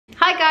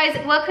Hi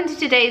guys, welcome to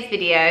today's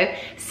video.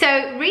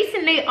 So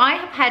recently I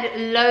have had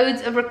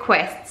loads of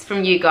requests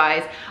from you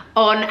guys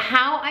on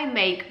how I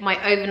make my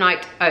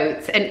overnight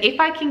oats and if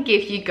I can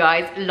give you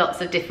guys lots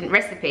of different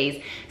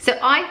recipes. So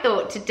I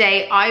thought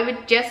today I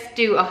would just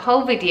do a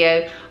whole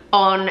video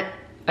on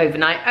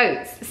overnight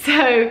oats.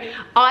 So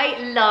I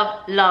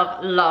love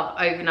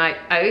overnight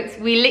oats.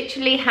 We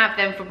literally have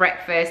them for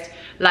breakfast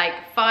like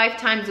 5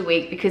 times a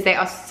week because they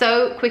are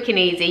so quick and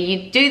easy.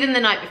 You do them the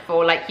night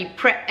before, like you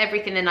prep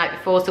everything the night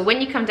before, so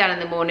when you come down in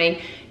the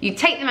morning you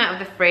take them out of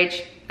the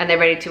fridge and they're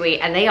ready to eat,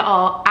 and they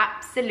are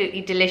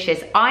absolutely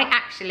delicious. I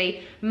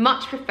actually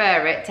much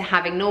prefer it to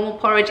having normal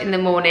porridge in the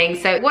morning.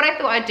 So what I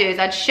thought I'd do is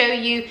I'd show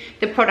you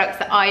the products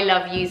that I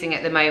love using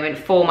at the moment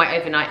for my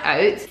overnight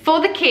oats. For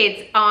the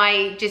kids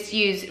I just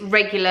use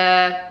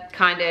regular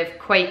kind of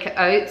Quaker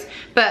oats,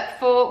 but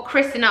for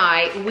Chris and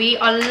I, we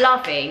are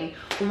loving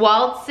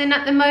Wildson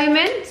at the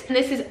moment, and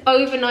this is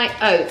overnight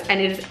oats and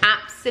it is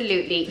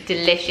absolutely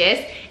delicious.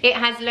 It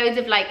has loads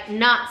of like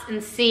nuts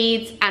and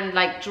seeds and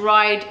like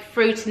dried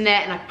fruit in there,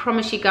 and I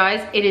promise you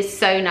guys it is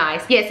so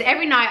nice. Yes, so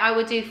every night I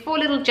will do 4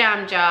 little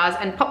jam jars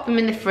and pop them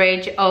in the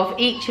fridge of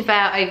each of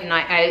our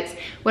overnight oats.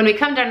 When we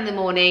come down in the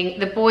morning,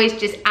 the boys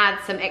just add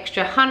some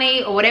extra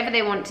honey or whatever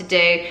they want to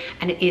do,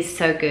 and it is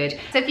so good.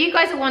 So if you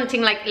guys are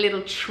wanting like a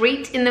little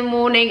treat in the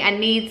morning and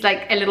needs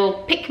like a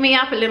little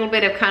pick-me-up, a little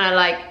bit of kind of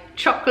like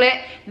chocolate,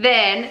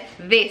 then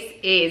this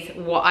is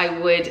what I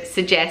would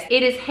suggest.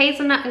 It is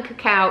hazelnut and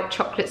cacao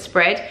chocolate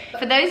spread.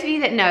 For those of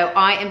you that know,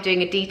 I am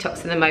doing a detox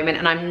at the moment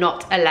and I'm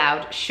not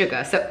allowed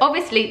sugar. So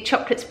obviously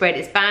chocolate spread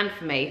is banned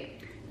for me.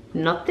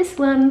 Not this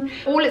one.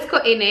 All it's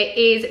got in it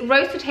is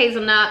roasted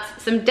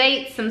hazelnuts, some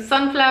dates, some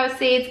sunflower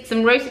seeds,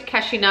 some roasted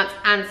cashew nuts,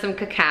 and some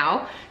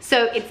cacao.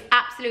 So it's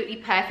absolutely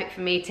perfect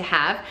for me to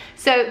have.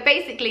 So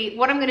basically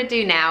what I'm gonna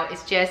do now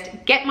is just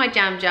get my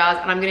jam jars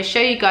and I'm gonna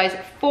show you guys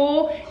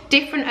 4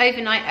 different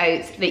overnight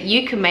oats that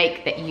you can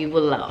make that you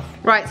will love.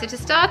 Right, so to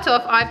start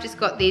off, I've just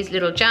got these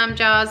little jam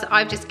jars.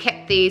 I've just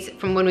kept these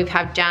from when we've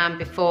had jam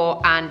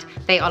before, and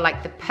they are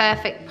like the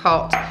perfect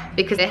pot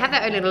because they have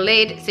their own little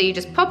lid, so you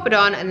just pop it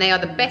on and they are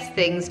the best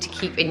things to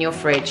keep in your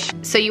fridge.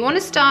 So you want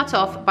to start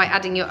off by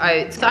adding your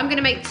oats. So I'm going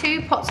to make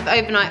 2 pots of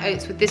overnight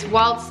oats with this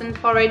Wildson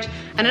porridge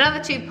and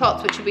another 2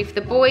 pots which will be for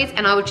the boys,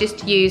 and I will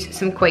just use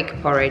some Quaker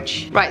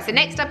porridge. Right, so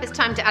next up it's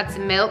time to add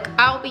some milk.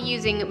 I'll be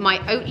using my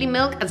Oatly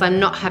milk as I'm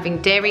not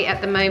having dairy at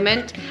the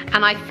moment,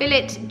 and I fill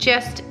it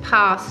just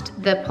past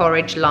the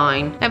porridge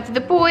line. And for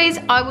the boys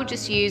I will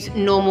just use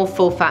normal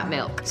full fat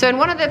milk. So in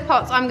one of the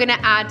pots I'm going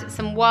to add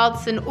some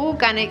Wildson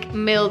organic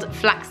milled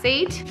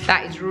flaxseed.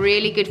 That is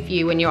really good for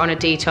you when you're on a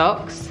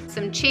detox.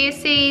 Some chia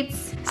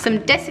seeds, some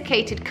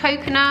desiccated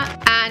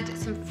coconut, and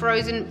some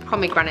frozen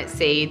pomegranate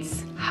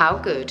seeds. How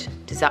good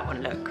does that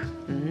one look?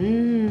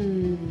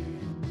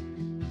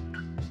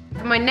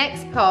 For my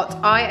next pot,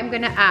 I am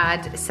going to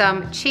add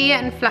some chia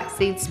and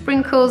flaxseed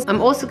sprinkles. I'm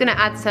also going to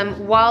add some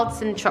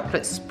Wildson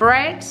chocolate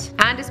spread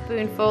and a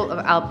spoonful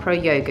of Alpro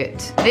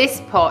yogurt.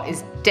 This pot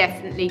is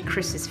definitely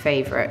Chris's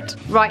favourite.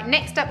 Right,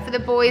 next up for the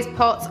boys'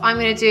 pots, I'm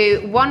going to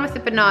do one with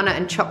the banana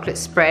and chocolate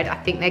spread. I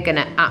think they're going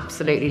to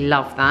absolutely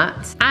love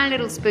that. And a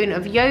little spoon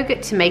of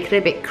yogurt to make it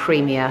a bit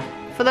creamier.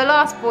 For the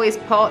last boys'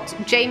 pot,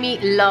 Jamie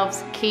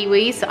loves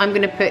kiwi, so I'm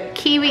going to put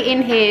kiwi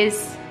in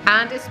his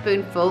and a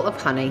spoonful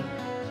of honey.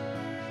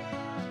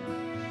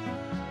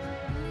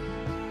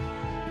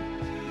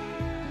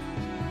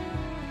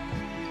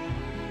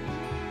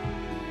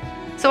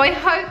 So I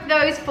hope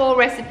those 4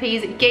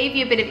 recipes gave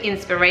you a bit of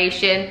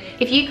inspiration.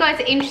 If you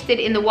guys are interested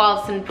in the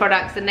Wildson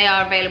products, then they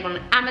are available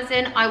on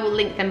Amazon. I will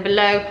link them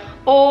below,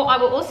 or I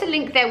will also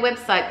link their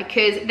website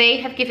because they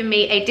have given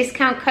me a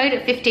discount code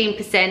at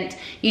 15%.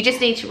 You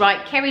just need to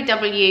write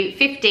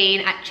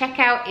KERRYW15 at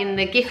checkout in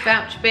the gift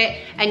voucher bit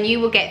and you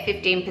will get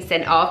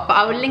 15% off. But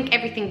I will link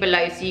everything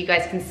below so you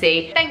guys can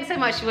see. Thanks so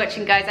much for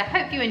watching, guys. I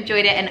hope you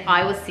enjoyed it and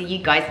I will see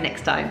you guys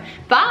next time.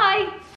 Bye!